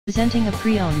Presenting a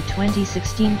pre-owned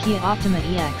 2016 Kia Optima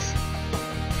EX.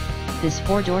 This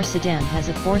four-door sedan has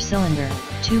a four-cylinder,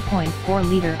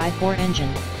 2.4-liter i4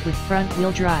 engine, with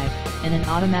front-wheel drive, and an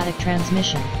automatic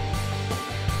transmission.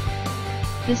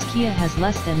 This Kia has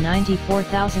less than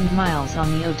 94,000 miles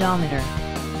on the odometer.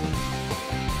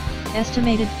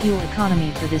 Estimated fuel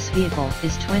economy for this vehicle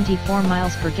is 24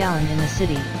 miles per gallon in the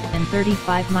city, and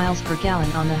 35 miles per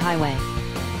gallon on the highway.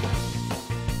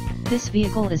 This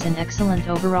vehicle is in excellent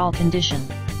overall condition.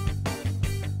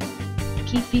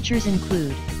 Key features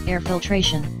include air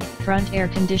filtration, front air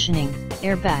conditioning,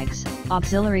 airbags,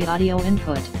 auxiliary audio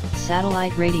input,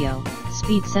 satellite radio,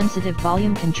 speed-sensitive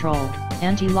volume control,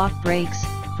 anti-lock brakes,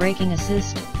 braking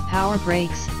assist, power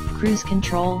brakes, cruise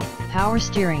control, power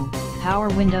steering, power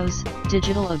windows,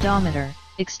 digital odometer,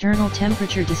 external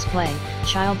temperature display,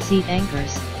 child seat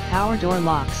anchors, power door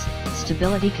locks,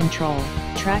 stability control,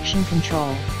 traction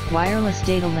control, wireless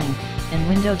data link, and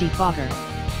window defogger.